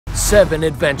7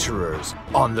 adventurers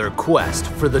on their quest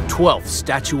for the 12th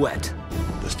statuette.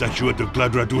 The statuette of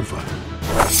Gladradulfa.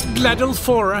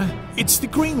 Gladulfora. It's the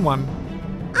green one.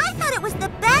 I thought it was the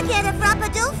baguette of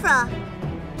Rapadulfra.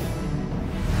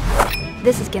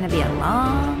 This is gonna be a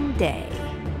long day.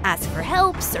 Ask for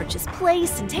help, search his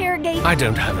place, interrogate. I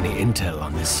don't have any intel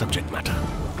on this subject matter.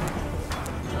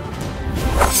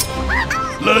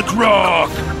 Let's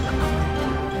rock!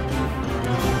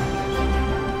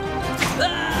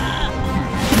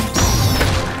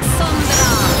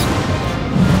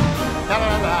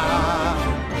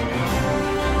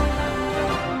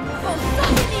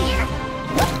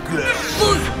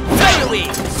 Fire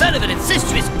away, son of an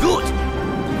incestuous goat!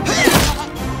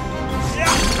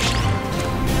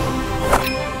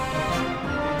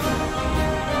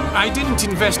 I didn't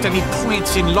invest any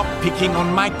points in lockpicking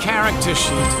on my character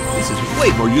sheet. This is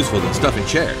way more useful than stuffing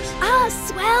chairs. Ah,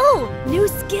 swell! New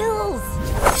skills!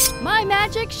 My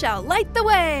magic shall light the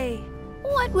way!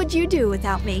 What would you do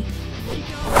without me?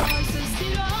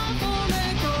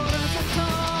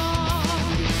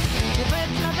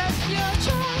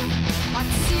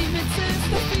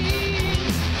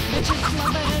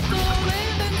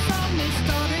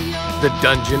 The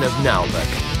Dungeon of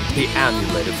Naheulbeuk, the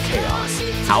Amulet of Chaos,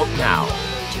 out now.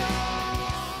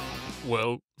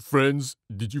 Well, friends,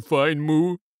 did you find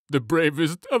Moo, the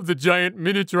bravest of the giant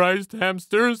miniaturized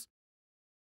hamsters?